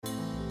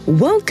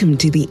Welcome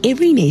to the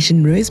Every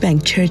Nation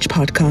Rosebank Church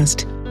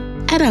podcast.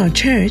 At our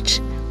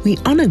church, we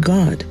honor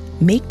God,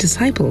 make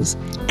disciples,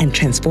 and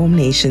transform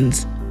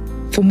nations.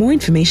 For more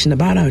information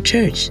about our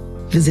church,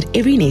 visit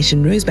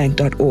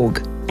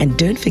everynationrosebank.org and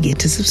don't forget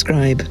to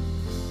subscribe.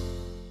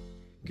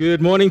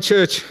 Good morning,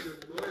 church.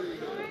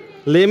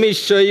 Let me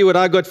show you what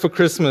I got for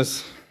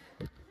Christmas.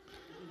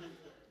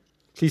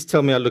 Please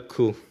tell me I look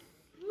cool.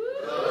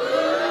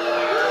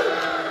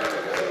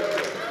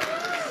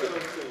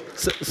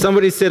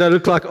 Somebody said I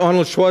look like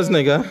Arnold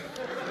Schwarzenegger.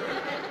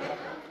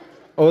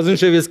 I wasn't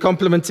sure if he was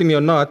complimenting me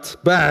or not,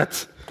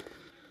 but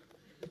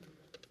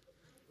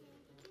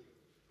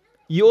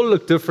you all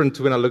look different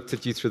when I looked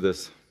at you through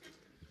this.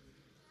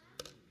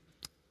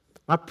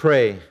 I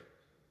pray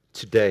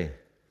today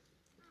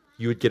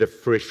you would get a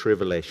fresh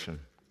revelation,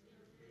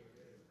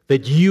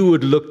 that you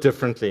would look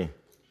differently,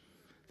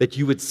 that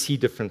you would see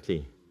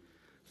differently,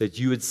 that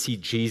you would see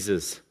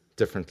Jesus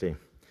differently.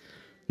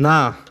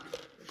 Now,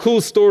 cool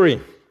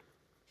story.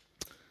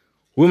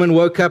 Woman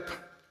woke up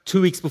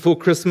 2 weeks before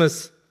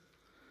Christmas.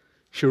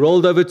 She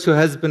rolled over to her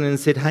husband and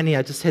said, "Honey,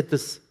 I just had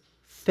this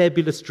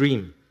fabulous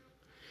dream.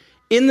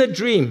 In the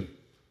dream,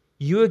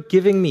 you were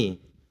giving me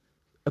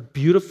a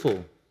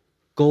beautiful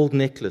gold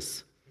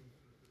necklace.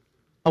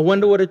 I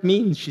wonder what it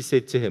means," she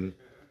said to him.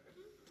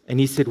 And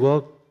he said,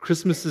 "Well,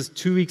 Christmas is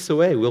 2 weeks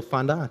away. We'll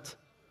find out."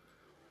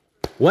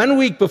 1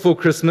 week before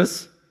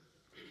Christmas,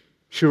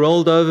 she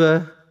rolled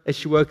over as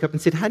she woke up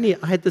and said, "Honey,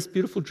 I had this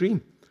beautiful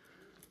dream.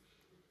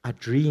 I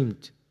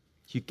dreamed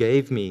you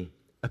gave me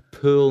a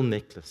pearl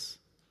necklace.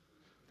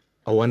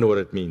 I wonder what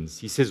it means."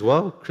 He says,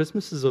 "Well,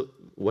 Christmas is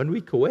 1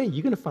 week away.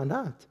 You're going to find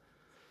out."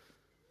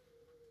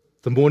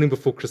 The morning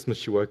before Christmas,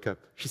 she woke up.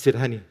 She said,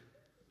 "Honey,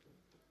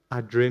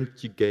 I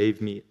dreamt you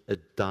gave me a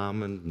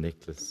diamond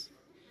necklace.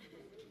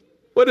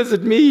 What does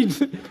it mean?"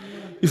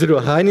 He said,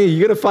 "Well, honey,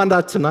 you're going to find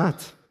out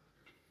tonight."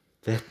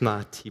 That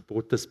night, he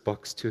brought this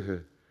box to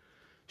her.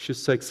 She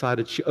was so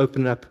excited. She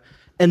opened it up.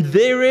 And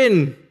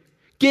therein,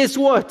 guess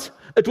what?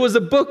 It was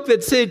a book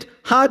that said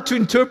how to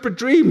interpret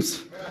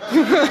dreams.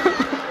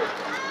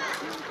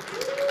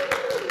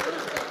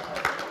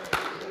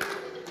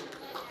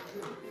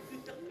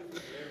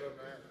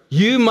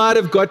 You might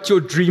have got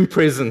your dream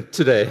present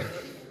today.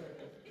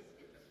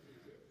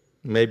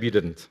 Maybe you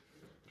didn't.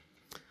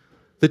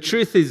 The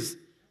truth is,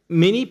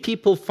 many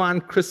people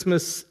find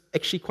Christmas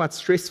actually quite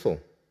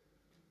stressful.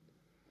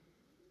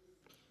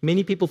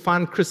 Many people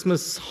find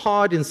Christmas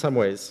hard in some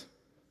ways.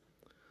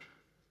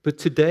 But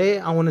today,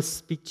 I want to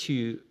speak to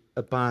you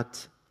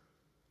about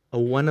a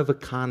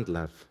one-of-a-kind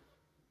love.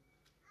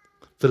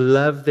 The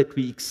love that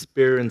we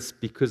experience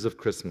because of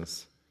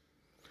Christmas.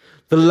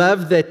 The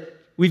love that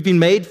we've been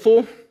made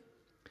for.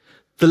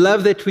 The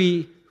love that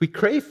we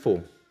crave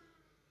for.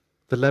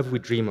 The love we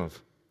dream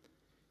of.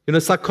 You know,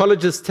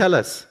 psychologists tell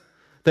us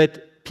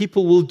that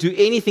people will do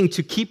anything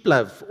to keep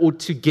love or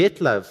to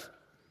get love,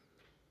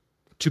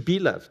 to be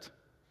loved.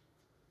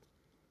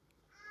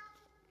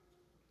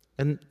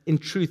 And in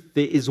truth,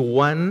 there is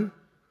one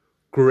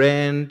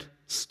grand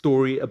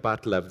story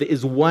about love. There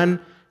is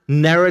one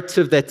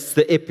narrative that's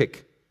the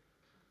epic.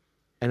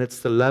 And it's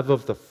the love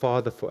of the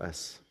Father for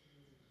us.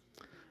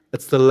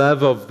 It's the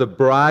love of the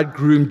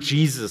bridegroom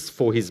Jesus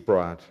for his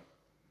bride.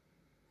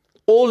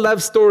 All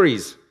love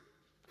stories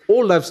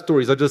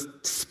are just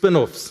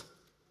spin-offs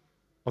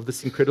of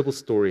this incredible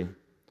story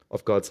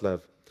of God's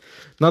love.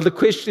 Now, the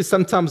question is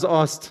sometimes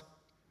asked,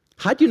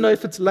 how do you know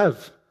if it's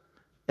love?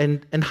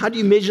 And how do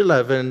you measure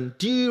love? And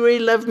do you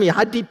really love me?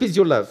 How deep is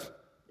your love?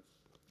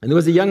 And there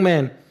was a young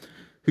man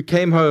who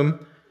came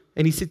home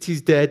and he said to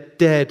his dad,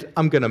 "Dad,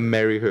 I'm going to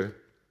marry her.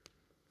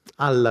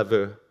 I love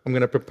her. I'm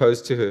going to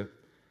propose to her."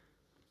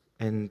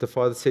 And the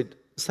father said,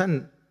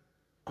 "Son,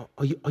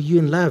 are you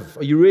in love?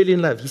 Are you really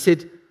in love?" He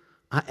said,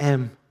 "I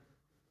am.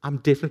 I'm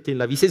definitely in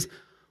love." He says,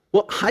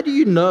 "Well, how do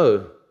you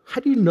know?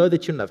 How do you know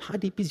that you're in love? How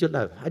deep is your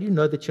love? How do you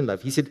know that you're in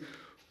love?" He said,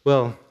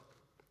 "Well,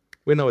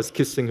 when I was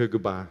kissing her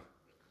goodbye,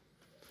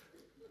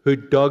 her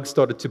dog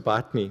started to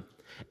bite me,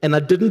 and I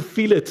didn't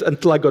feel it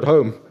until I got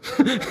home."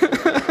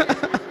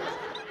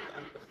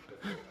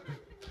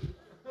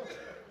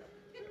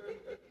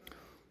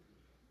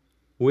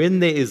 When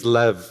there is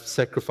love,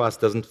 sacrifice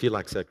doesn't feel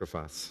like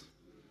sacrifice.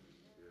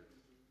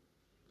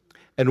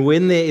 And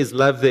when there is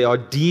love, there are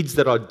deeds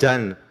that are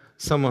done.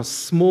 Some are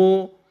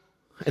small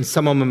and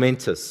some are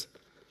momentous.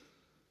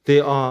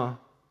 There are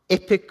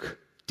epic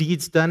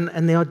deeds done,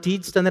 and there are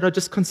deeds done that are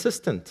just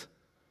consistent.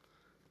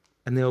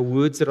 And there are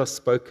words that are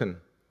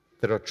spoken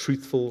that are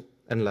truthful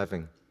and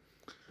loving.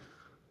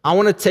 I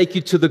want to take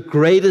you to the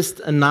greatest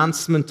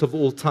announcement of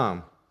all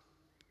time.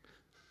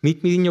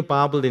 Meet me in your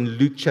Bible in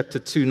Luke chapter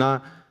 2.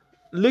 Now,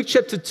 Luke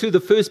chapter 2, the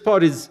first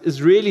part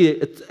is really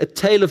a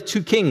tale of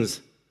two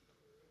kings.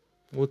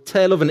 Or a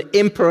tale of an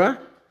emperor,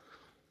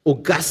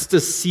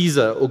 Augustus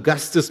Caesar.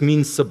 Augustus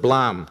means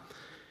sublime.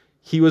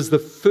 He was the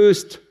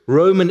first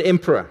Roman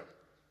emperor.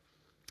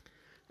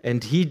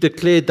 And he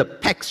declared the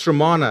Pax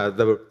Romana,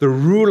 the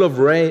rule of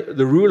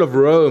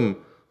Rome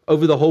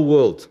over the whole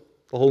world,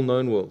 the whole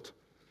known world.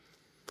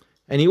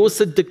 And he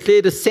also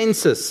declared a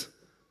census.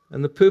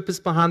 And the purpose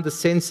behind the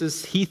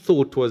census, he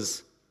thought,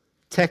 was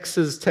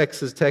taxes,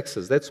 taxes,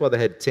 taxes. That's why they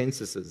had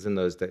censuses in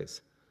those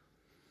days.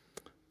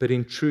 But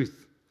in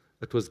truth,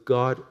 it was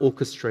God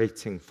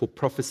orchestrating for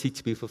prophecy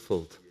to be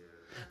fulfilled.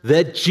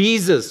 That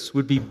Jesus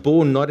would be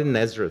born not in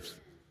Nazareth,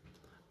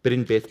 but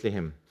in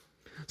Bethlehem.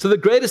 So the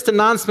greatest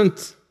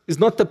announcement is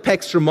not the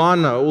Pax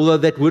Romana, although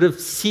that would have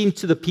seemed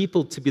to the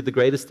people to be the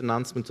greatest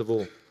announcement of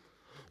all.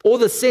 Or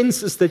the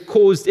census that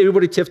caused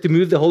everybody to have to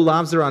move their whole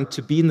lives around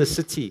to be in the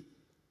city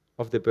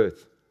of their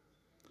birth.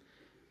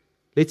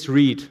 Let's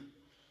read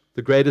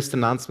the greatest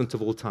announcement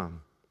of all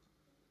time.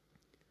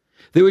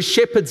 There were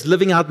shepherds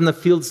living out in the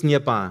fields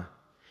nearby,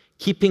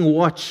 keeping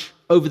watch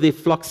over their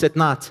flocks at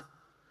night.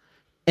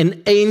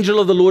 An angel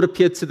of the Lord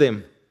appeared to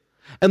them,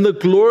 and the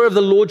glory of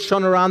the Lord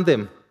shone around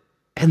them,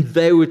 and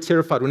they were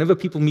terrified. Whenever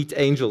people meet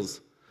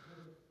angels,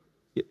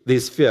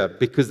 there's fear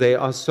because they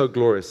are so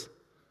glorious,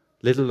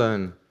 let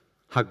alone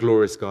how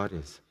glorious God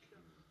is.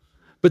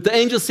 But the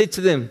angel said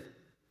to them,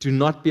 do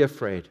not be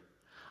afraid.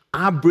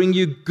 I bring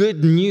you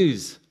good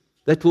news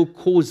that will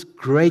cause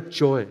great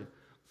joy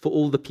for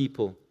all the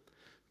people.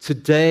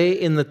 Today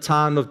in the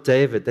town of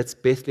David, that's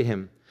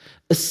Bethlehem,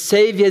 a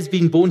Savior has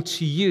been born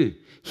to you.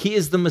 He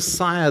is the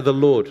Messiah, the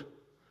Lord.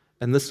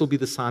 And this will be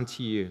the sign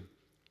to you.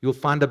 You will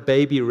find a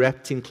baby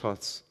wrapped in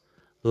cloths,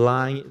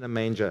 lying in a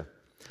manger.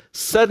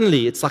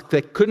 Suddenly, it's like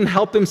they couldn't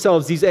help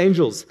themselves, these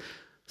angels.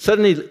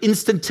 Suddenly,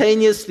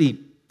 instantaneously,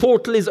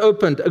 portal is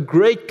opened. A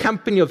great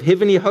company of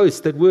heavenly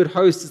hosts. That word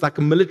host is like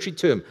a military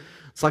term.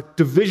 It's like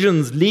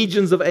divisions,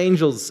 legions of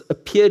angels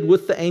appeared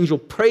with the angel,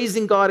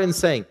 praising God and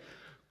saying,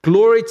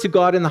 glory to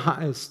God in the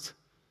highest,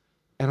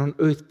 and on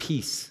earth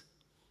peace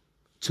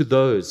to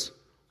those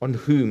on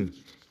whom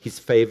his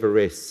favor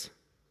rests.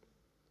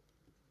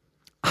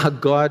 Our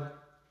God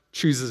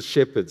chooses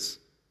shepherds,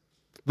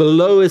 the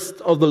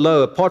lowest of the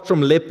low. Apart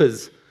from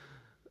lepers,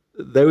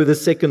 they were the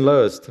second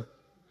lowest.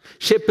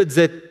 Shepherds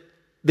that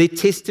their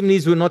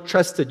testimonies were not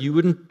trusted. You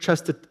wouldn't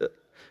trust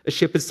a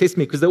shepherd's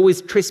testimony because they're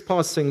always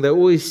trespassing, they're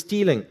always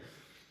stealing.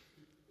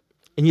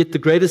 And yet the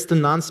greatest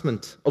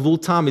announcement of all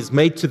time is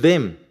made to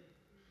them.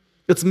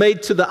 It's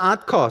made to the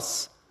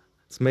outcasts.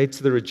 It's made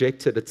to the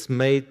rejected. It's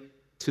made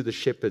to the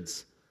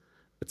shepherds.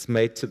 It's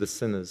made to the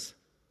sinners.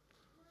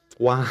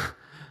 Why?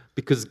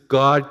 Because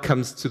God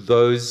comes to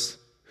those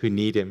who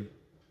need him.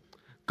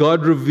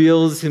 God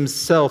reveals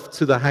himself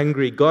to the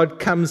hungry. God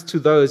comes to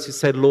those who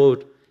say,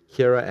 Lord,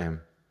 here I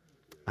am.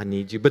 I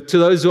need you. But to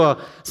those who are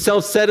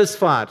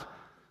self-satisfied,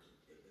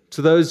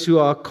 to those who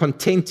are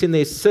content in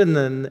their sin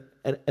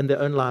and their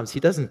own lives, he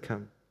doesn't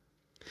come.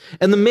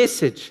 And the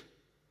message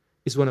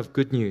is one of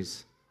good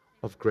news,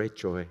 of great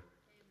joy,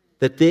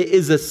 that there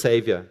is a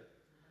Savior,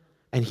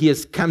 and he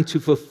has come to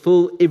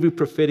fulfill every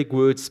prophetic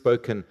word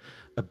spoken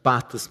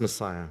about this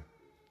Messiah.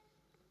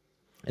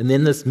 And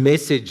then this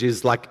message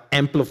is like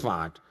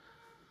amplified.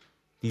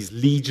 These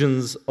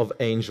legions of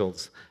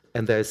angels,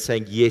 and they're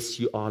saying, yes,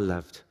 you are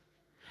loved.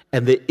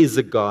 And there is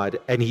a God,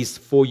 and he's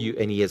for you,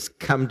 and he has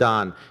come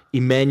down.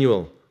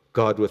 Emmanuel,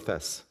 God with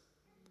us.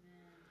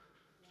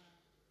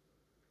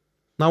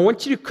 Now, I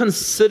want you to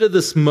consider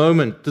this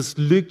moment, this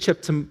Luke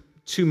chapter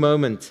 2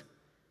 moment,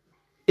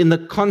 in the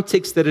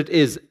context that it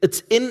is.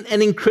 It's in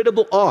an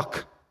incredible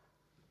arc.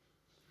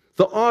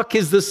 The arc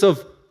is this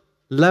of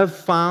love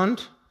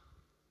found,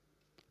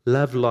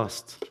 love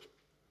lost,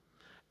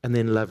 and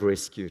then love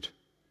rescued.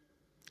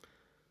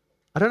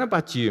 I don't know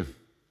about you,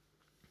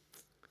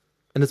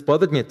 and it's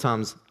bothered me at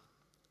times.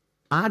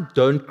 I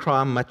don't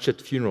cry much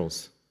at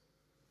funerals.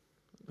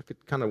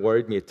 It kind of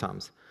worried me at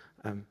times.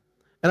 And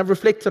I've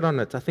reflected on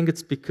it. I think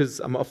it's because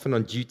I'm often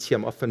on duty,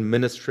 I'm often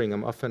ministering,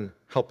 I'm often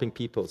helping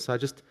people. So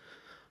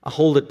I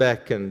hold it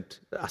back and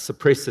I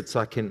suppress it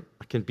so I can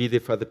be there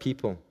for other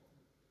people.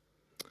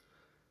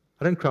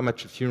 I don't cry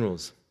much at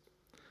funerals.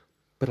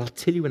 But I'll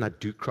tell you when I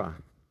do cry.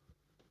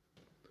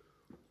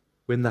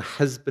 When the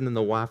husband and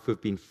the wife who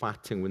have been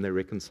fighting, when they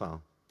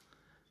reconcile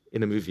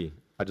in a movie,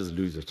 I just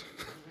lose it.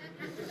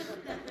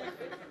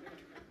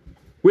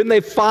 When they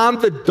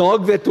found the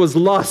dog that was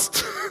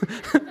lost,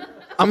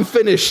 I'm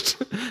finished.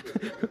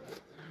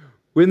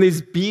 When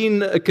there's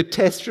been a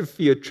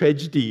catastrophe, a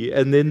tragedy,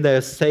 and then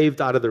they're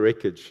saved out of the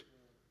wreckage,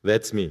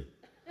 that's me.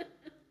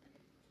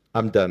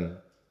 I'm done.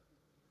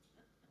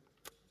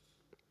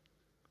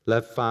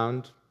 Love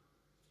found,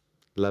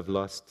 love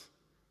lost,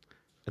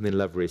 and then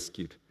love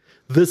rescued.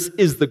 This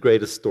is the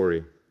greatest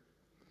story.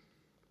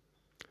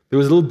 There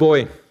was a little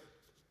boy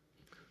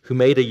who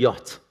made a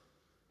yacht,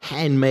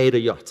 handmade a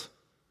yacht,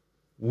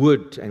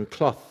 wood and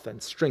cloth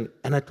and string,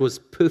 and it was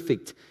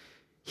perfect.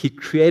 He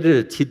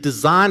created it, he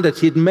designed it,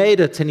 he'd made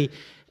it, and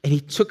he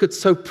took it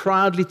so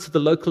proudly to the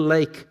local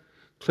lake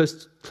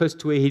close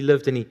to where he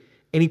lived, and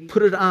he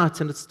put it out,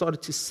 and it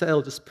started to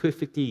sail just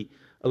perfectly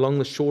along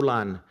the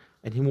shoreline,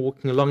 and him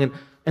walking along,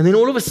 and then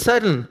all of a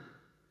sudden,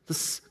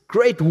 this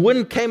great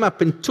wind came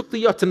up and took the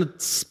yacht, and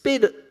it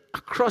sped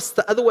across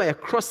the other way,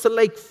 across the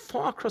lake,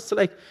 far across the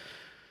lake,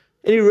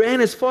 And he ran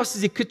as fast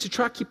as he could to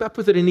try to keep up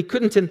with it, and he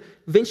couldn't. And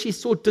eventually he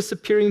saw it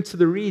disappearing into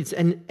the reeds.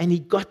 And he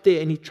got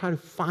there and he tried to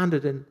find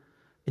it, and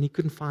he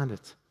couldn't find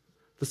it.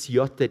 This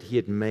yacht that he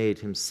had made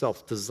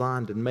himself,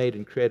 designed and made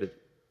and created.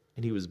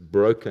 And he was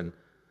broken,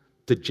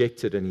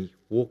 dejected, and he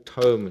walked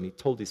home and he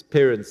told his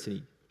parents and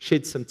he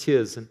shed some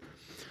tears. And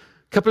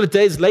a couple of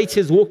days later, he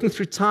was walking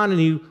through town and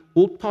he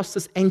walked past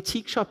this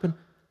antique shop,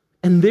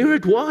 and there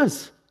it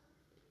was.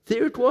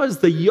 There it was,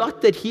 the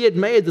yacht that he had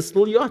made, this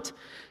little yacht.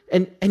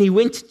 And he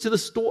went to the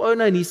store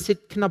owner and he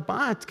said, "Can I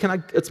buy it?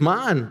 It's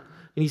mine." And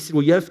he said,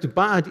 "Well, you have to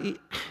buy it."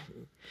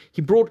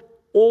 He brought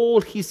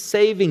all his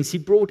savings. He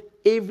brought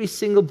every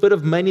single bit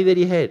of money that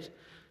he had.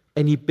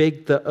 And he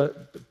begged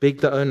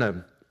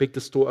the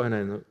store owner.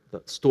 And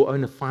the store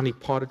owner finally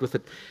parted with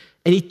it.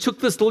 And he took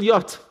this little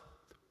yacht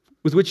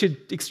with which he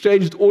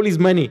exchanged all his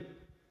money.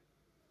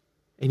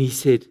 And he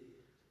said,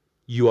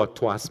 "You are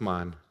twice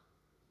mine.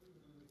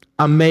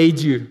 I made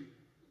you,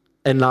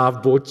 and now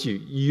I've bought you.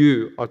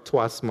 You are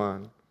twice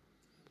mine."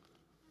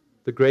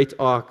 The great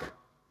arc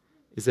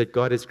is that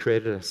God has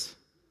created us.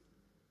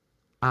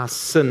 Our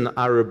sin,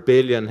 our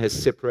rebellion has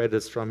separated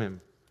us from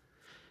Him.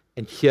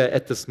 And here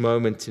at this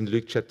moment in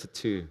Luke chapter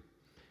 2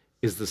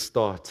 is the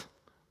start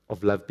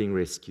of love being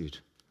rescued,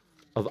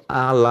 of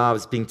our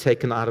lives being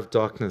taken out of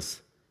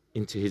darkness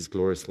into His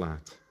glorious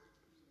light.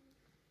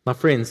 My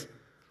friends,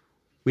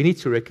 we need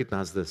to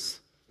recognize this.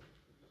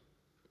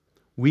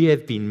 We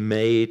have been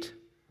made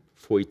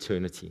for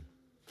eternity.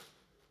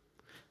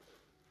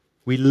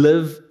 We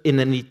live in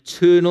an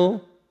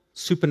eternal,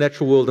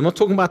 supernatural world. I'm not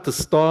talking about the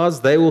stars,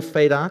 they will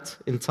fade out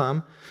in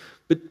time.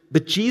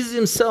 But Jesus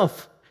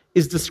Himself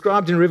is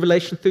described in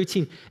Revelation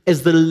 13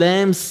 as the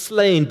Lamb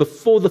slain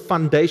before the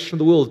foundation of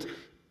the world.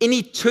 In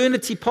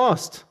eternity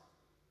past,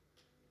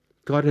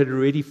 God had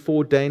already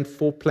foreordained,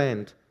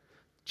 foreplanned.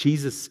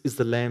 Jesus is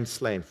the Lamb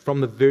slain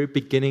from the very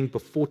beginning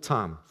before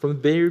time. From the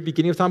very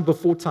beginning of time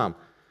before time.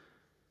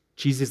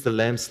 Jesus is the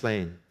Lamb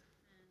slain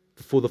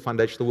before the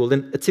foundation of the world.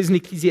 And it says in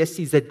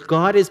Ecclesiastes that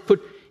God has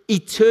put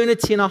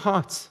eternity in our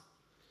hearts.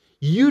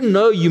 You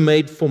know you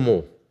made for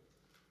more.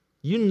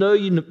 You know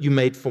you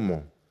made for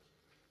more.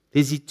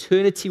 There's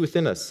eternity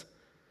within us.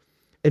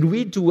 And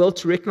we do well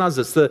to recognize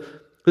this. The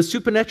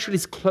supernatural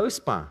is close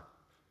by.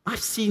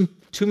 I've seen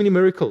too many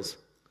miracles.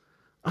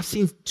 I've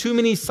seen too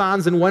many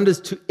signs and wonders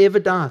to ever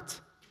doubt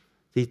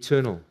the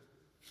eternal,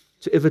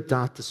 to ever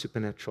doubt the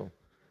supernatural.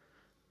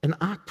 And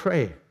I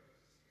pray,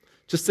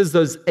 just as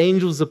those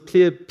angels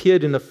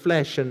appeared in a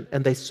flash and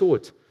they saw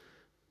it,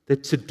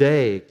 that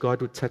today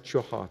God would touch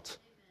your heart,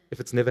 if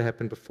it's never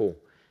happened before,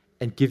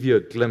 and give you a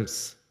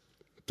glimpse,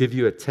 give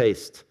you a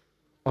taste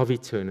of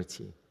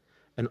eternity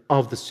and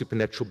of the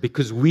supernatural,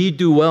 because we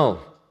do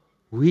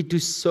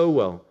so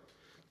well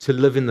to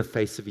live in the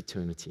face of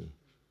eternity,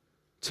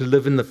 to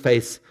live in the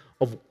face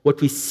of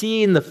what we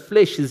see in the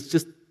flesh is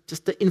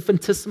just the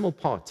infinitesimal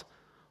part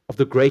of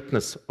the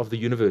greatness of the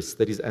universe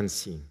that is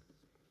unseen.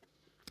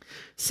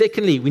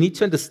 Secondly, we need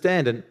to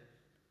understand,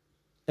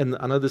 and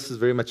I know this is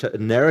very much a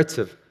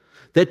narrative,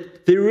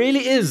 that there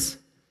really is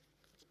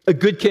a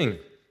good king,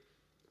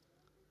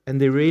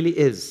 and there really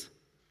is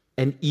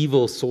an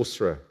evil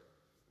sorcerer.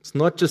 It's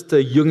not just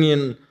a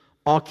Jungian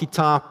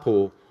archetype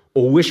or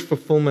wish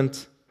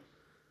fulfillment.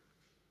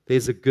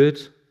 There's a good,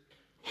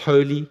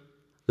 holy,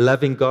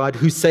 loving God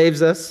who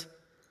saves us.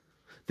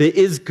 There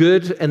is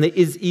good and there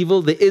is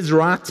evil. There is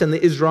right and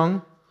there is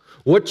wrong.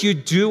 What you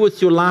do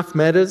with your life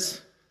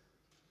matters.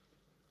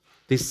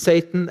 There's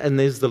Satan and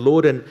there's the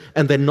Lord, and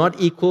they're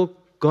not equal.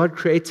 God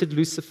created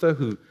Lucifer,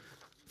 who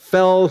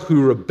fell,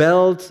 who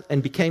rebelled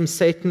and became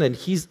Satan, and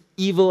he's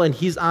evil and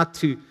he's out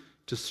to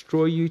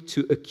destroy you,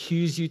 to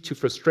accuse you, to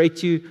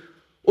frustrate you,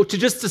 or to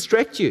just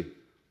distract you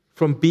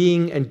from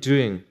being and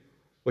doing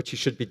what you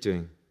should be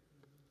doing.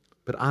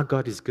 But our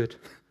God is good.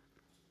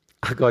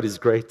 Our God is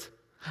great.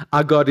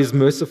 Our God is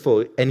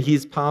merciful, and He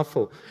is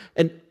powerful.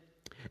 And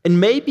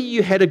maybe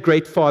you had a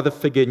great father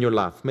figure in your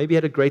life. Maybe you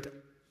had a great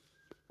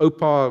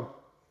opa,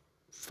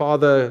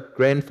 father,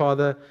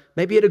 grandfather.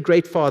 Maybe you had a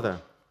great father.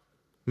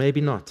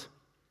 Maybe not.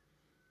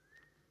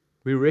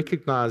 We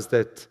recognize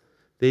that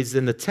there's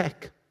an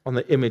attack on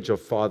the image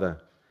of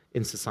father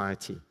in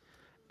society,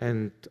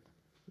 and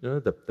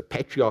the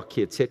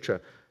patriarchy, etc.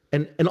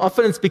 And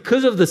often it's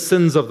because of the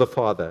sins of the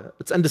father.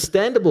 It's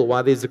understandable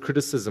why there's a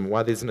criticism,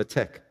 why there's an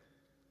attack.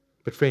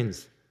 But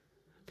friends,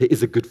 there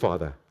is a good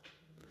father.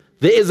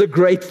 There is a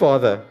great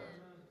father.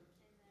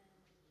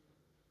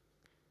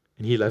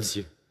 And He loves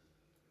you.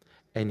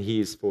 And He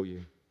is for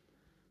you.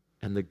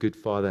 And the good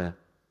father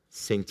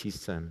sent His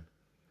Son.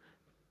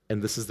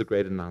 And this is the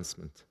great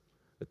announcement,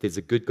 that there's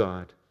a good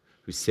God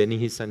who's sending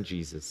His Son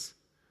Jesus,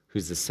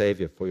 who's the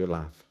Savior for your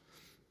life.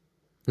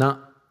 Now,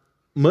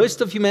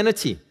 most of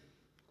humanity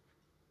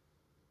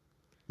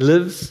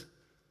lives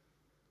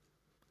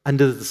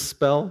under the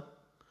spell,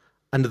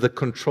 under the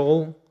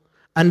control,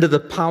 under the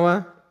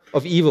power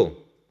of evil.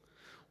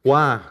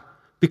 Why?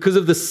 Because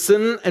of the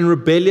sin and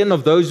rebellion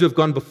of those who have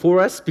gone before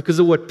us, because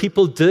of what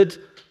people did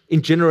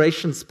in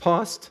generations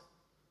past.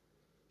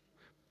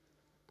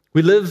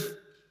 We live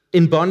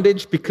in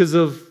bondage because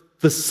of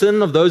the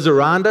sin of those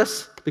around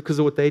us, because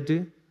of what they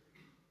do.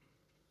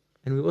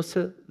 And we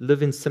also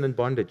live in sin and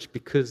bondage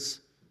because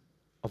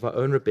of our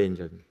own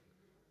rebellion,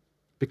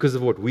 because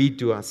of what we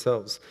do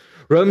ourselves.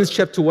 Romans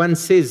chapter 1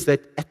 says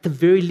that at the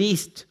very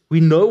least, we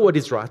know what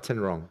is right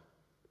and wrong.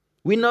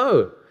 We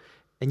know,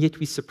 and yet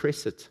we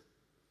suppress it.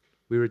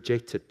 We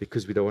reject it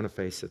because we don't want to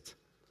face it.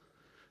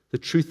 The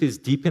truth is,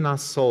 deep in our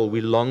soul,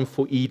 we long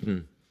for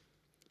Eden.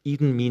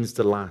 Eden means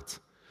delight.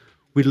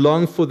 We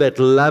long for that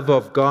love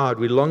of God.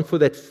 We long for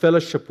that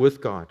fellowship with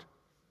God.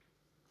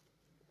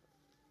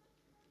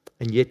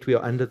 And yet we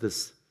are under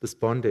this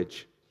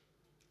bondage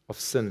of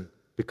sin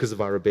because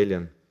of our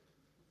rebellion.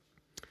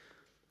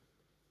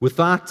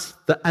 Without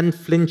the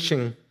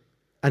unflinching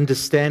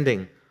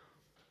understanding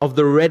of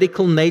the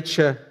radical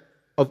nature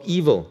of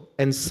evil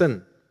and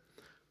sin,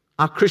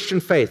 our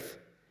Christian faith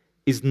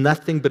is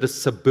nothing but a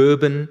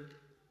suburban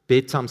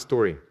bedtime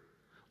story.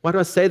 Why do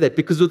I say that?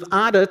 Because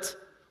without it,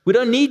 we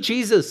don't need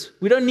Jesus.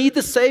 We don't need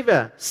the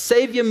Savior.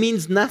 Savior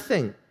means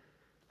nothing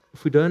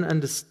if we don't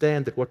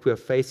understand that what we are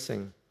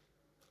facing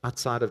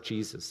outside of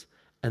Jesus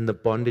and the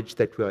bondage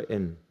that we are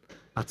in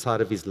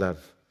outside of His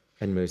love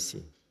and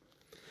mercy.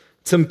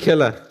 Tim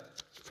Keller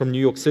from New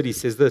York City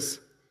says this,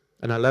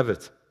 and I love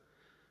it.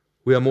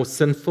 We are more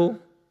sinful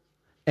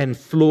and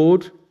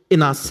flawed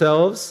in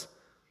ourselves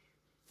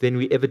than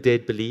we ever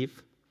dared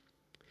believe.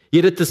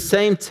 Yet at the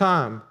same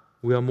time,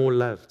 we are more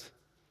loved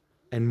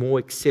and more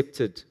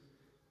accepted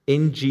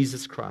in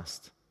Jesus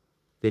Christ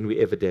than we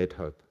ever dared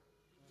hope.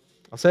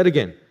 I'll say it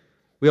again.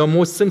 We are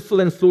more sinful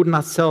and flawed in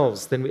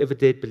ourselves than we ever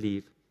dared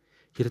believe.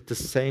 Yet at the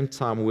same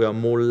time, we are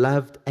more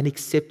loved and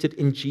accepted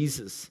in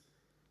Jesus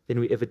than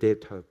we ever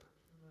dared hope.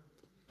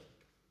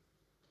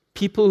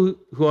 People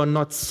who are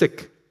not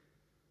sick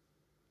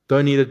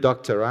don't need a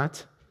doctor,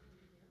 right?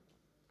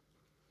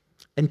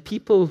 And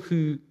people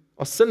who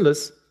are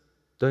sinless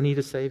don't need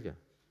a Savior.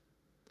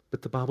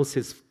 But the Bible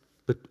says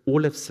that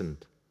all have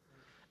sinned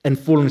and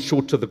fallen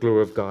short of the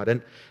glory of God.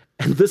 And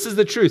this is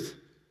the truth.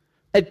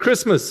 At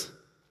Christmas,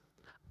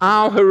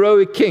 our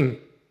heroic King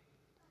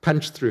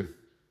punched through.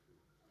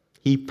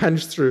 He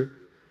punched through,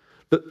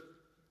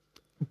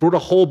 brought a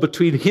hole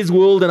between His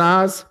world and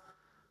ours,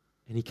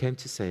 and He came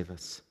to save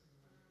us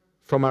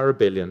from our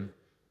rebellion,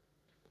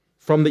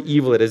 from the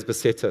evil that has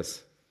beset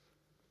us.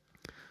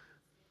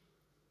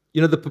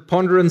 You know, the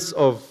preponderance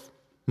of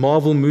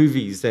Marvel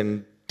movies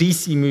and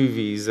DC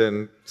movies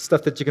and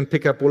stuff that you can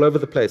pick up all over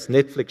the place,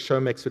 Netflix,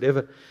 Showmax,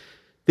 whatever.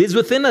 There's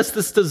within us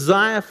this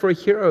desire for a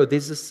hero.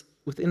 There's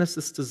within us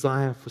this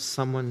desire for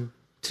someone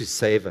to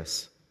save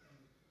us.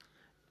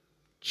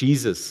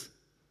 Jesus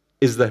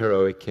is the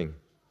heroic King,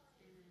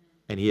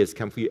 and He has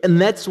come for you. And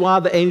that's why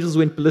the angels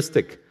went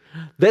ballistic.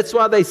 That's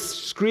why they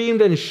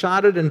screamed and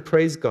shouted and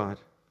praised God.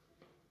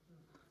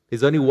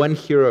 There's only one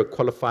hero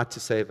qualified to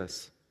save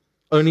us,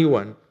 only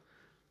one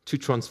to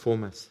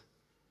transform us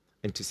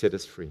and to set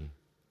us free.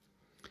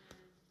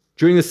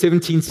 During the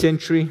 17th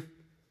century,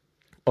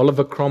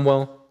 Oliver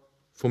Cromwell,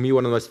 for me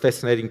one of the most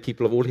fascinating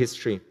people of all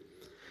history,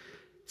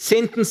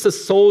 sentenced a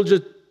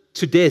soldier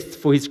to death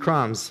for his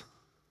crimes.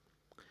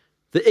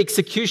 The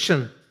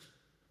execution,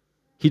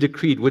 he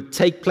decreed, would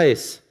take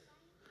place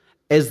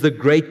as the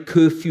great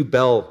curfew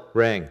bell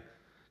rang.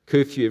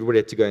 Curfew, everybody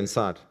had to go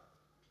inside.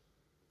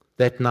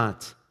 That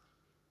night,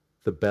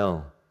 the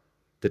bell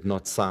did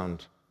not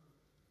sound.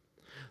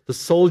 The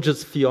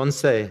soldier's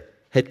fiancée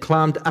had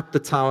climbed up the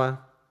tower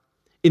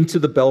into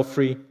the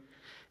belfry,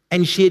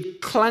 and she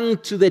had clung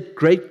to that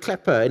great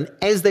clapper, and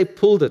as they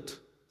pulled it,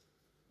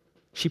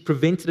 she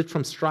prevented it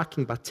from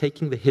striking by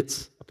taking the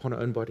hits upon her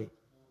own body.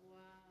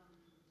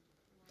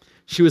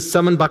 She was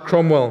summoned by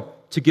Cromwell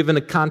to give an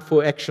account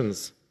for her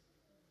actions.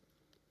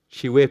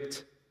 She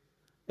wept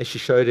as she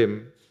showed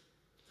him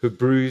her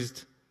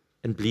bruised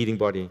and bleeding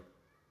body.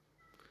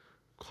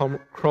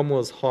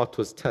 Cromwell's heart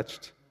was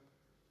touched,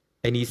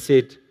 and he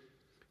said,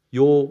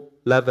 "Your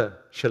lover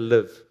shall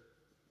live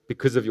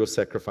because of your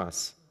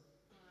sacrifice.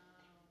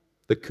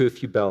 The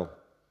curfew bell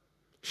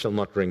shall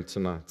not ring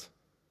tonight."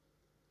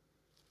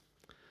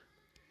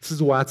 This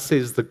is why it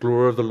says the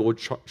glory of the Lord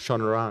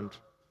shone around,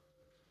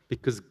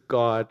 because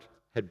God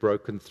had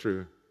broken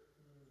through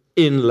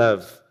in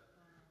love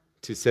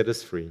to set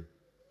us free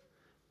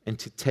and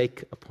to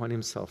take upon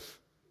Himself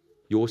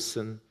your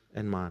sin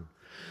and mine.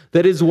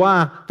 That is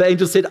why the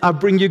angel said, "I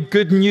bring you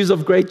good news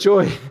of great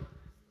joy,"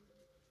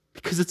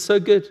 because it's so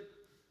good.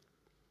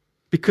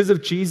 Because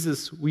of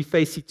Jesus, we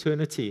face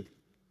eternity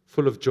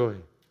full of joy,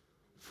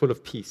 full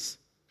of peace,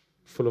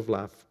 full of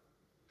love.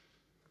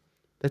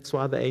 That's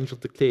why the angel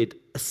declared,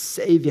 "A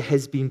Savior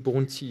has been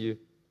born to you.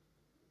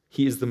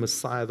 He is the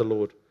Messiah, the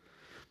Lord."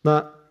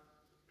 Now,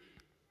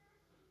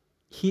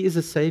 He is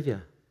a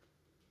Savior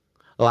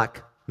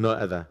like no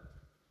other.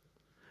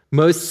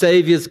 Most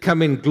Saviors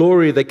come in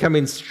glory, they come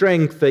in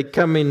strength, they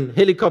come in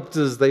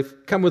helicopters, they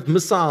come with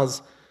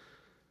missiles.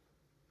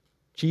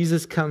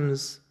 Jesus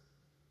comes,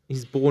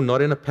 He's born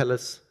not in a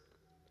palace,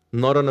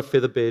 not on a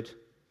feather bed,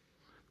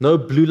 no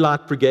blue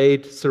light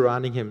brigade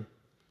surrounding Him.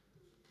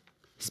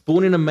 He's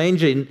born in a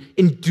manger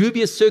in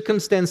dubious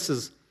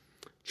circumstances.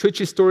 Church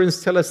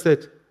historians tell us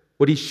that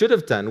what he should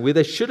have done, where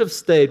they should have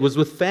stayed, was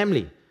with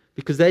family,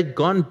 because they had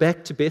gone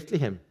back to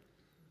Bethlehem.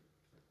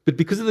 But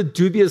because of the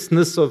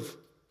dubiousness of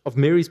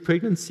Mary's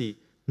pregnancy,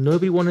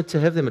 nobody wanted to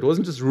have them. It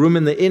wasn't just room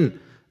in the inn.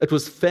 It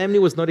was family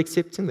was not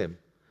accepting them.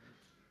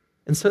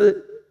 And so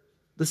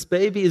this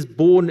baby is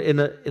born in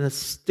a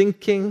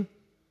stinking,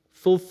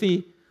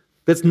 filthy,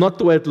 that's not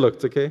the way it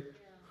looked, okay?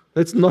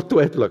 That's not the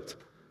way it looked.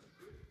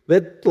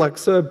 That's like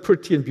so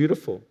pretty and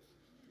beautiful.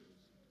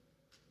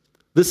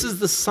 This is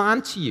the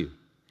sign to you.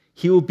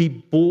 He will be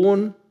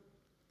born,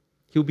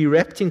 he will be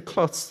wrapped in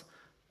cloths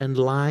and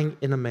lying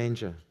in a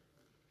manger.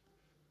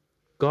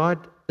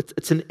 God,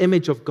 it's an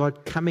image of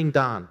God coming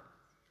down,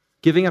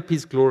 giving up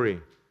his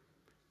glory,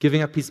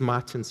 giving up his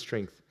might and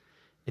strength,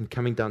 and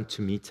coming down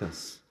to meet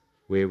us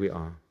where we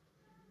are.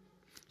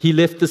 He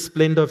left the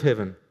splendor of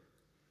heaven,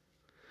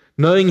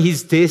 knowing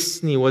his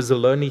destiny was a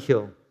lonely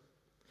hill,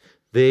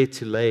 there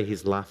to lay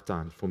his life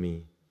down for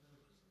me.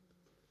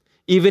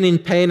 Even in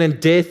pain and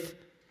death,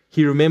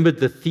 he remembered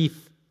the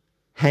thief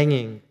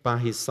hanging by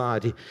his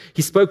side.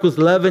 He spoke with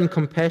love and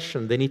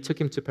compassion, then he took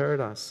him to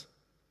paradise.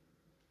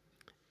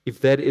 If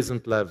that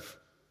isn't love,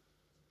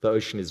 the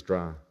ocean is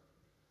dry.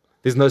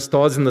 There's no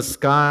stars in the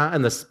sky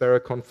and the sparrow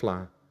can't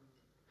fly.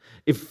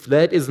 If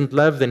that isn't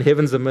love, then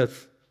heaven's a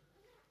myth.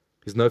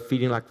 There's no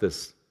feeling like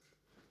this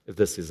if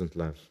this isn't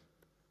love.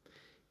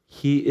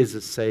 He is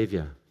a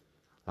savior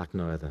like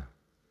no other.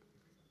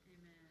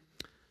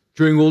 Amen.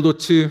 During World War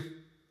II, a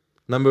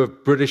number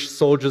of British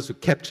soldiers were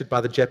captured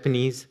by the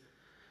Japanese,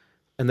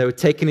 and they were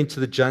taken into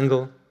the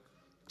jungle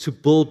to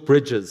build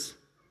bridges.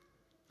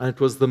 And it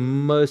was the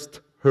most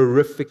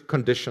horrific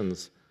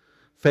conditions.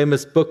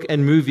 Famous book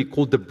and movie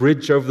called The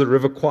Bridge Over the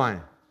River Kwai.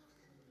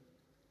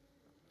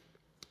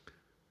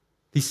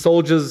 These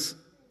soldiers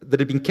that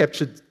had been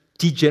captured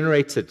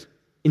degenerated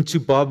into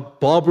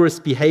barbarous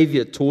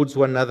behavior towards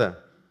one another.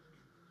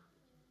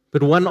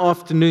 But one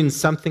afternoon,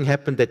 something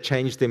happened that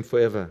changed them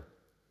forever.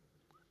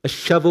 A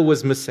shovel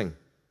was missing.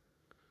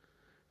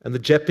 And the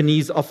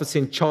Japanese officer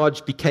in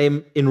charge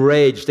became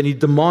enraged, and he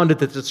demanded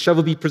that the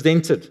shovel be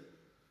presented,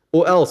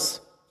 or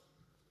else.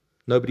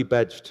 Nobody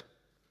budged.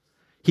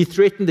 He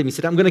threatened them. He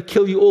said, I'm going to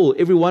kill you all,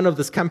 every one of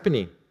this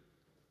company.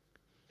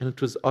 And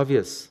it was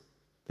obvious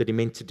that he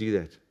meant to do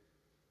that.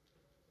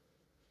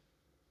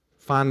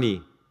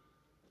 Finally,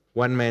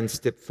 one man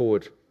stepped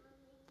forward.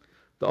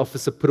 The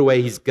officer put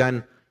away his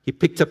gun. He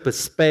picked up a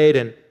spade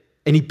and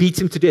he beat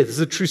him to death. This is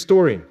a true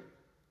story.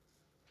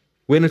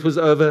 When it was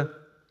over,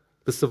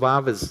 the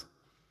survivors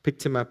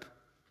picked him up,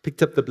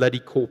 picked up the bloody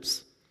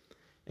corpse,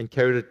 and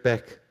carried it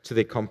back to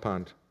their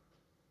compound.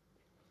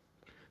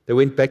 They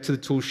went back to the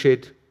tool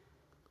shed,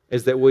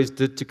 as they always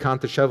did, to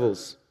count the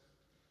shovels.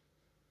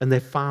 And they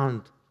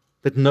found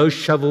that no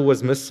shovel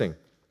was missing.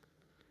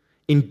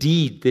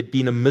 Indeed, there'd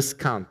been a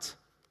miscount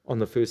on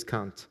the first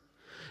count.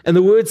 And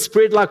the word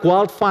spread like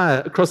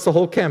wildfire across the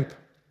whole camp.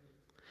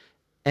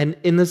 An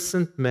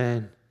innocent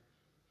man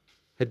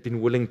had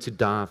been willing to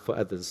die for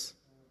others.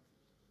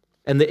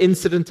 And the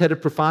incident had a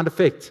profound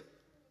effect.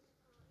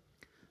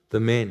 The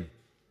men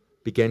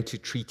began to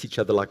treat each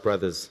other like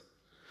brothers.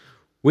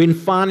 When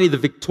finally the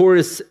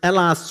victorious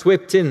Allies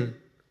swept in,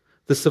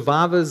 the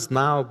survivors,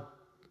 now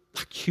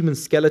like human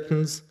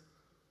skeletons,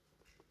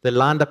 they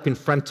lined up in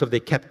front of their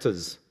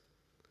captors.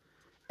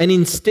 And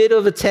instead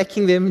of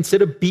attacking them,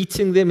 instead of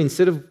beating them,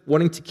 instead of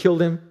wanting to kill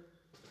them,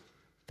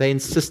 they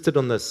insisted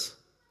on this.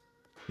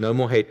 No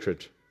more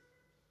hatred.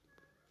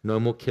 No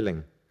more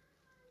killing.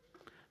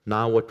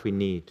 Now what we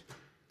need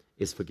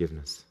is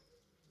forgiveness.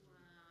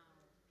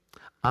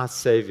 Our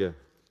Savior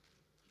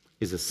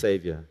is a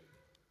Savior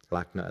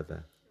like no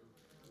other.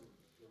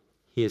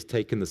 He has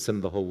taken the sin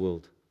of the whole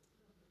world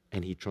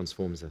and he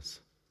transforms us.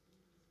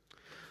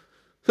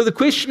 So the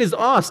question is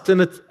asked,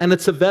 and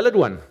it's a valid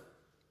one.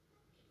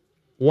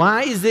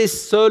 Why is there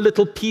so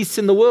little peace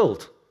in the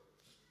world?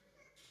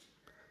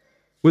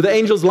 Were the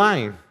angels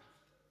lying?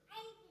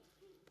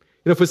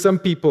 For some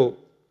people,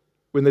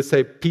 when they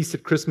say peace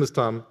at Christmas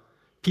time,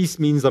 peace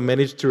means I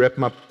managed to wrap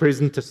my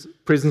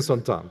presents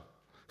on time.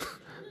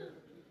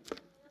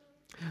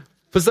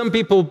 For some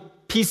people,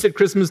 peace at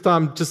Christmas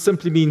time just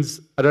simply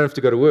means I don't have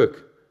to go to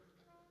work.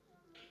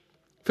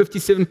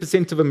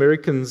 57% of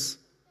Americans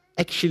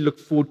actually look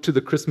forward to the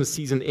Christmas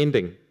season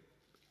ending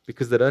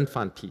because they don't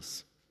find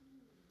peace.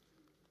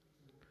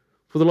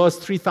 For the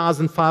last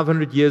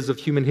 3,500 years of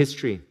human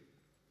history,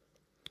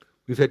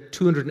 we've had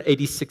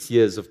 286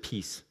 years of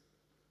peace.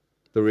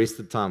 The rest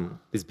of the time,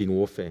 there's been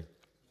warfare.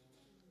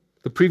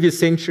 The previous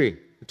century,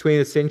 the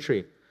 20th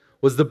century,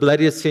 was the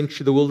bloodiest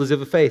century the world has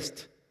ever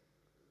faced.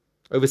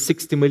 Over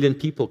 60 million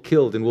people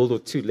killed in World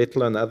War II, let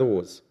alone the other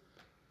wars.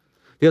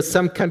 There are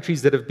some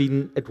countries that have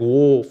been at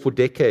war for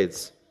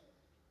decades.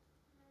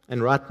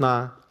 And right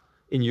now,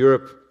 in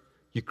Europe,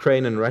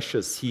 Ukraine and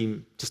Russia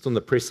seem just on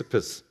the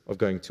precipice of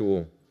going to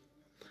war.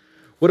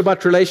 What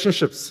about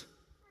relationships?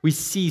 We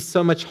see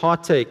so much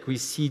heartache. We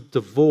see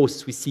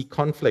divorce. We see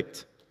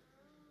conflict.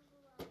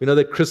 We know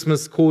that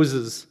Christmas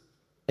causes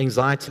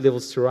anxiety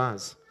levels to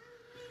rise.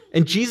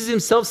 And Jesus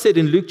himself said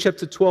in Luke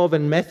chapter 12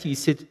 and Matthew, he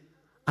said,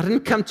 I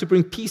didn't come to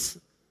bring peace,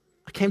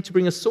 I came to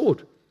bring a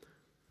sword.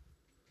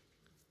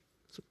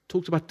 So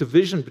talked about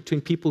division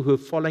between people who are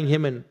following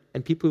him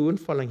and people who weren't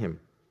following him.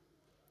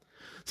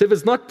 So if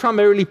it's not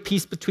primarily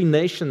peace between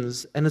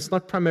nations and it's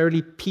not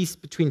primarily peace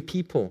between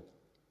people,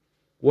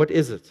 what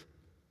is it?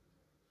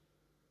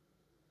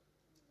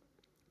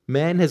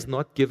 Man has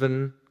not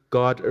given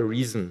God a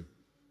reason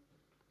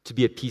to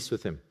be at peace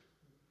with him.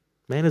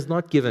 Man has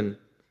not given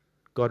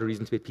God a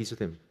reason to be at peace with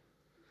him.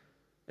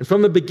 And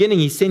from the beginning,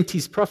 he sent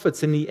his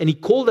prophets and he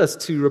called us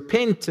to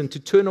repent and to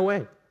turn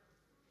away.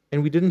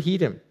 And we didn't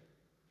heed him.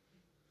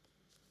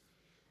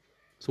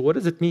 So what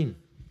does it mean?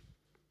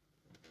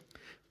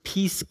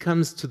 Peace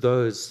comes to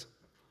those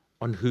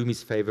on whom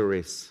his favor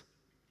rests.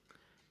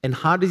 And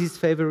how does his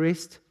favor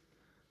rest?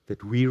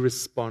 That we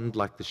respond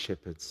like the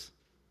shepherds.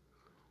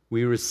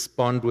 We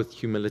respond with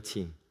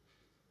humility.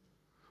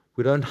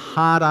 We don't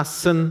hide our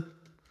sin.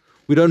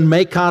 We don't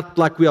make out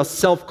like we are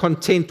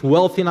self-content,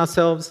 wealthy in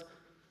ourselves.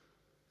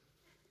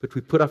 But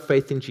we put our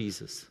faith in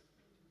Jesus.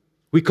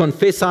 We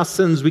confess our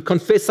sins. We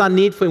confess our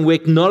need for him. We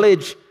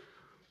acknowledge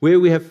where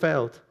we have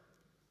failed.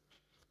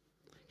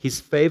 His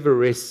favor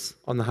rests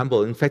on the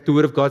humble. In fact, the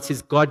Word of God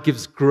says God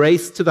gives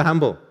grace to the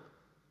humble,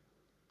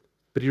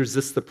 but he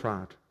resists the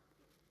proud.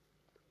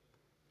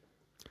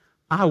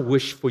 I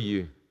wish for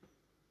you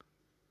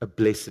a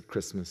blessed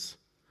Christmas.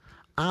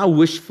 I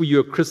wish for you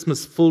a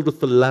Christmas filled with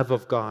the love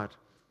of God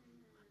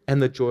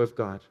and the joy of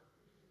God.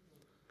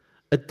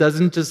 It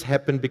doesn't just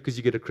happen because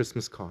you get a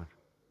Christmas card.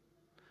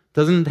 It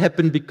doesn't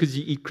happen because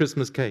you eat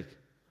Christmas cake.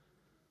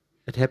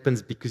 It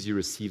happens because you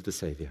receive the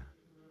Savior.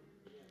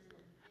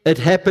 It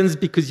happens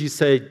because you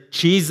say,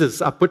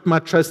 Jesus, I put my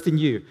trust in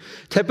you.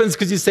 It happens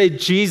because you say,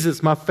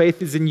 Jesus, my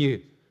faith is in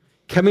you.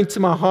 Come into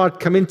my heart,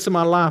 come into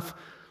my life.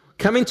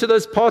 Come into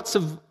those parts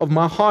of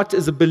my heart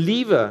as a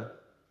believer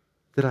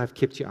that I've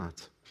kept you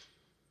out.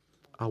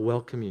 I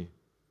welcome you.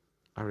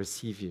 I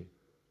receive you.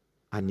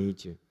 I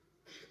need you.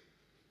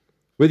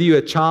 Whether you're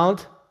a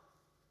child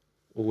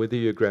or whether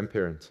you're a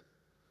grandparent,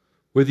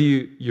 whether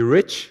you're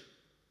rich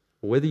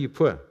or whether you're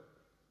poor,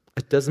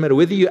 it doesn't matter.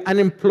 Whether you're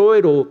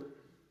unemployed or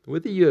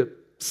whether you're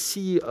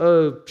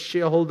CEO,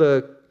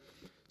 shareholder,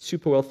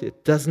 super wealthy,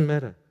 it doesn't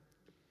matter.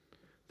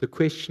 The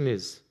question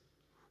is,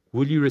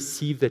 will you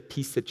receive that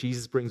peace that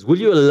Jesus brings? Will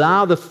you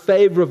allow the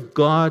favor of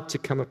God to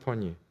come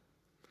upon you?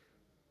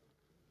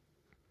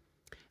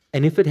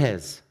 And if it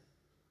has,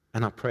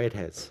 and I pray it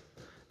has,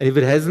 and if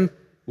it hasn't,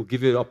 we'll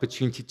give you an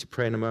opportunity to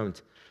pray in a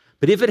moment.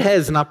 But if it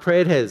has, and I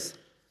pray it has,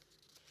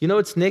 you know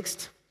what's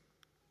next?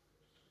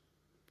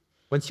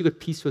 Once you got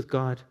peace with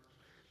God,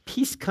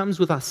 peace comes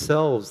with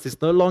ourselves.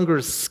 There's no longer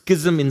a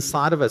schism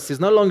inside of us. There's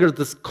no longer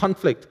this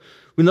conflict.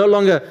 We no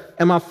longer,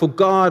 am I for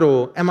God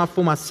or am I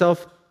for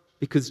myself?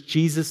 Because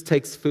Jesus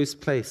takes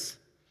first place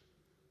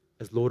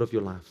as Lord of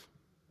your life.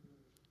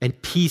 And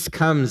peace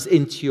comes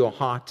into your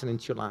heart and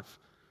into your life.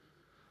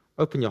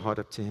 Open your heart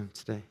up to him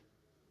today.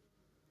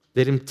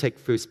 Let him take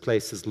first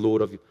place as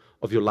Lord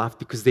of your life,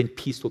 because then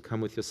peace will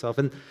come with yourself.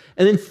 And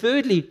then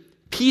thirdly,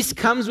 peace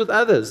comes with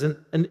others. And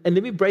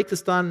let me break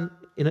this down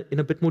in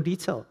a bit more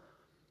detail.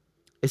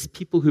 As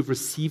people who've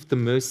received the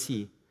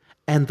mercy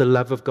and the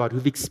love of God,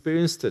 who've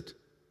experienced it,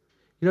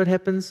 you know what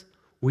happens?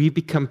 We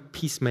become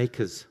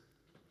peacemakers.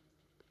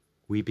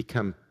 We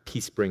become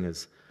peace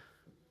bringers.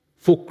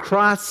 For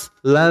Christ's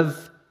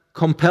love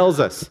compels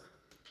us.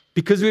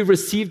 Because we've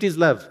received his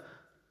love.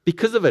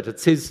 Because of it, it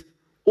says,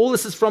 all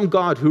this is from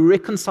God who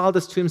reconciled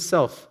us to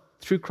himself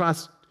through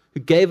Christ, who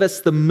gave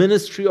us the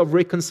ministry of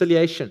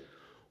reconciliation.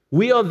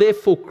 We are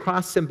therefore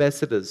Christ's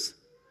ambassadors,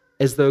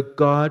 as though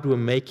God were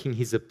making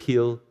his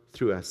appeal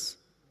through us.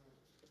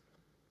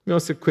 Let me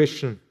ask a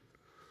question.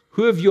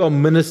 Who of you are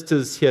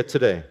ministers here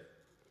today?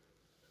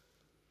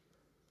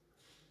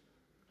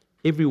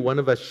 Every one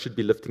of us should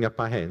be lifting up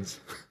our hands.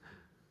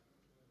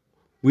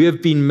 We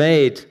have been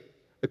made,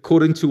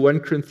 according to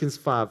 1 Corinthians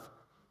 5,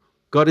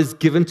 God has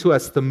given to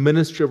us the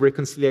ministry of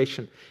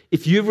reconciliation.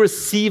 If you've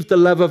received the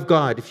love of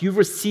God, if you've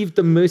received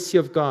the mercy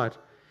of God,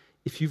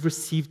 if you've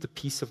received the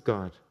peace of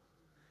God,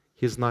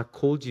 he has now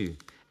called you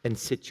and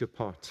set you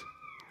apart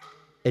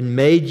and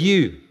made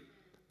you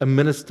a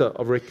minister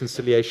of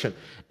reconciliation.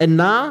 And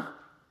now,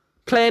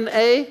 plan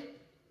A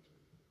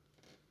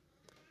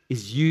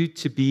is you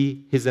to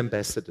be his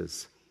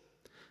ambassadors.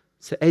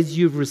 So as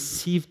you've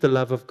received the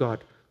love of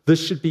God,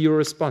 this should be your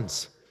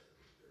response.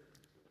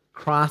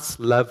 Christ's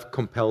love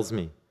compels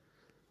me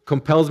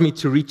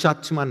to reach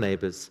out to my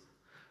neighbors,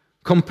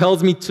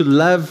 compels me to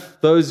love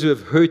those who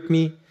have hurt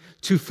me,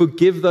 to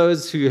forgive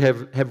those who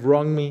have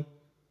wronged me.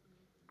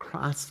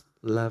 Christ's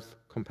love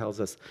compels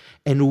us.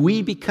 And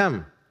we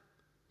become,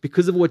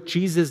 because of what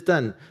Jesus has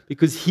done,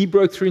 because he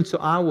broke through into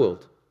our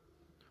world,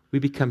 we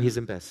become his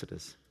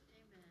ambassadors.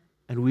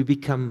 Amen. And we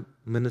become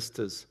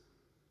ministers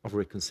of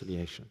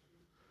reconciliation.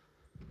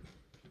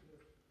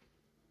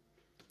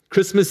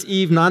 Christmas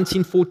Eve,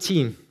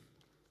 1914.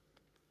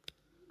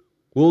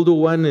 World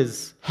War I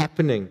is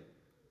happening.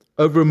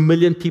 Over 1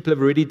 million people have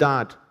already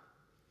died.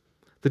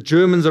 The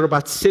Germans are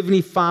about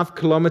 75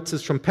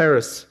 kilometers from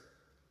Paris.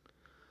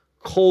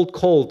 Cold,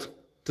 cold.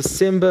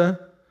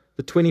 December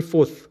the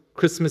 24th,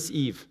 Christmas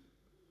Eve.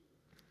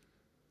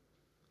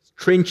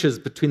 Trenches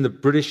between the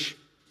British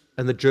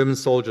and the German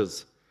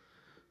soldiers.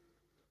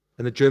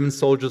 And the German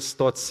soldiers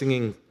start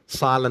singing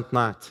Silent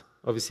Night,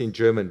 obviously in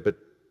German, but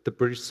the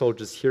British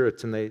soldiers hear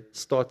it and they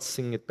start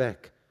singing it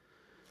back.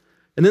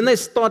 And then they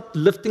start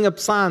lifting up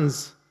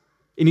signs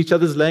in each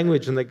other's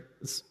language, and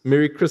it's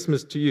Merry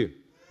Christmas to you.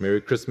 Merry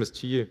Christmas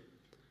to you.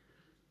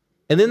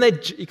 And then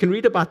you can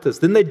read about this.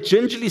 Then they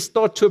gingerly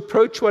start to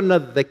approach one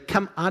another. They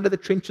come out of the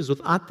trenches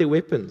without their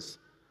weapons.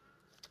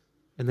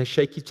 And they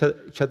shake each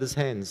other's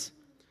hands.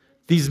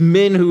 These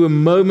men who were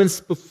moments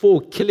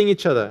before killing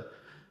each other.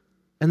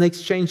 And they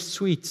exchanged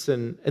sweets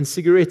and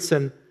cigarettes,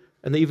 and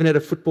they even had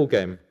a football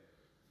game.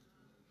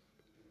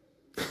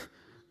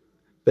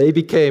 They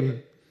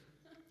became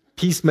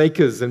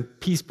peacemakers and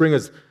peace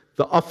bringers.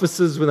 The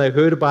officers, when they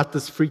heard about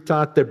this, freaked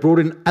out. They brought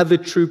in other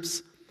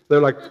troops.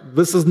 They're like,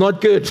 this is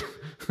not good.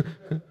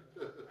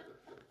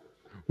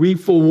 We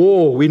for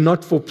war, we're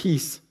not for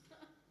peace.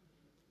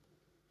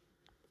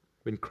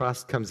 When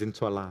Christ comes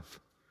into our life,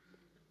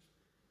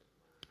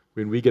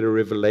 when we get a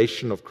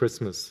revelation of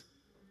Christmas,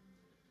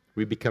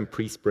 we become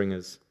peace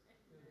bringers.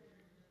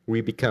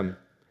 We become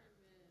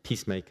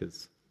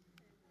peacemakers.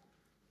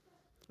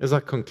 As I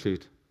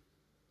conclude,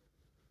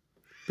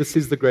 this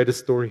is the greatest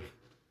story.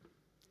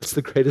 It's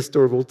the greatest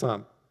story of all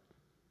time.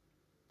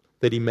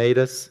 That He made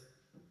us.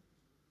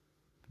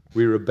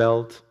 We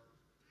rebelled.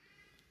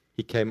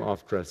 He came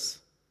after us.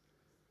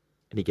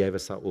 And He gave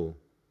us our all.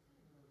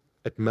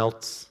 It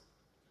melts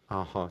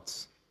our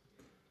hearts.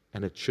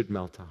 And it should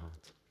melt our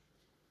heart.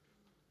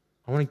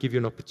 I want to give you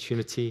an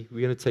opportunity.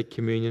 We're going to take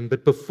communion.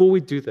 But before we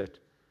do that,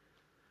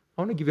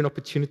 I want to give you an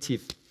opportunity.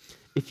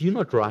 If you're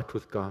not right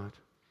with God,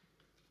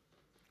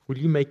 will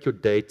you make your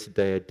day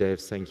today a day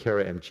of saying, here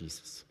I am,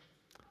 Jesus.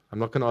 I'm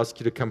not going to ask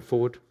you to come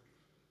forward.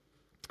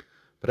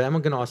 But I am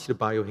going to ask you to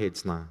bow your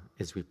heads now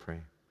as we pray.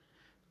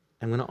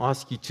 I'm going to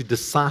ask you to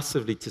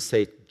decisively to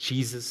say,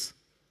 Jesus,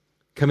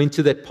 come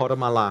into that part of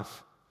my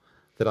life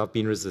that I've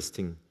been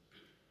resisting.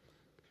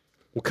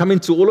 Or come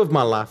into all of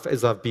my life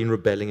as I've been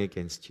rebelling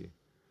against you.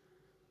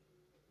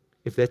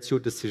 If that's your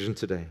decision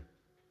today,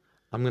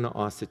 I'm going to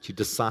ask that you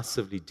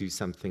decisively do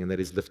something, and that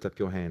is lift up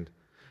your hand.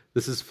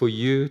 This is for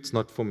you, it's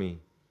not for me.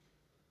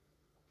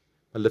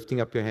 By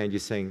lifting up your hand, you're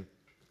saying,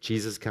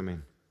 Jesus, come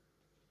in.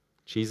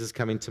 Jesus,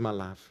 come into my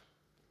life.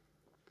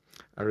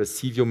 I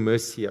receive your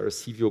mercy. I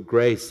receive your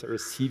grace. I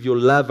receive your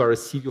love. I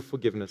receive your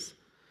forgiveness.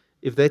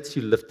 If that's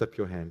you, lift up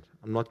your hand.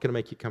 I'm not going to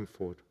make you come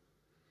forward.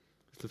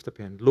 Just lift up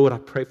your hand. Lord, I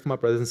pray for my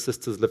brothers and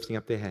sisters lifting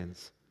up their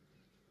hands.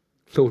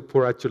 Lord,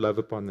 pour out your love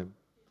upon them.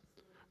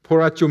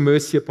 Pour out your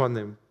mercy upon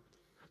them.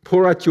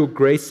 Pour out your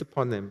grace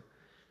upon them.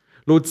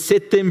 Lord,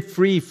 set them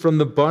free from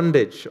the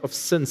bondage of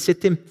sin.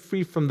 Set them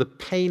free from the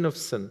pain of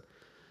sin.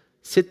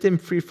 Set them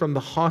free from the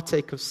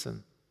heartache of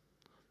sin.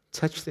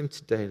 Touch them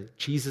today.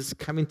 Jesus,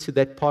 come into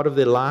that part of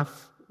their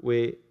life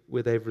where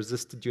they've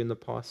resisted you in the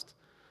past.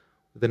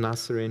 They're now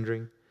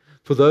surrendering.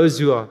 For those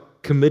who are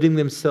committing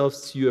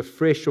themselves to you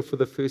afresh or for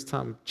the first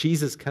time,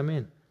 Jesus, come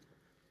in.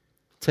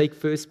 Take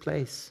first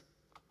place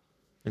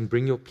and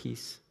bring your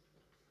peace,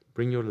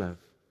 bring your love,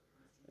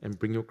 and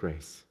bring your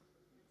grace.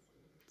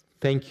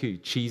 Thank you,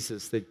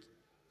 Jesus, that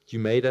you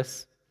made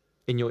us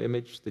in your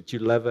image, that you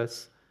love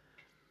us,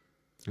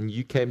 and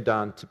you came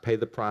down to pay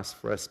the price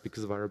for us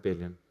because of our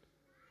rebellion.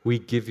 We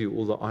give you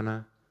all the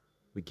honor,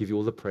 we give you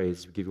all the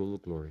praise, we give you all the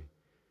glory.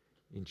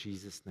 In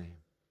Jesus' name,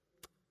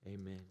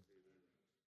 amen.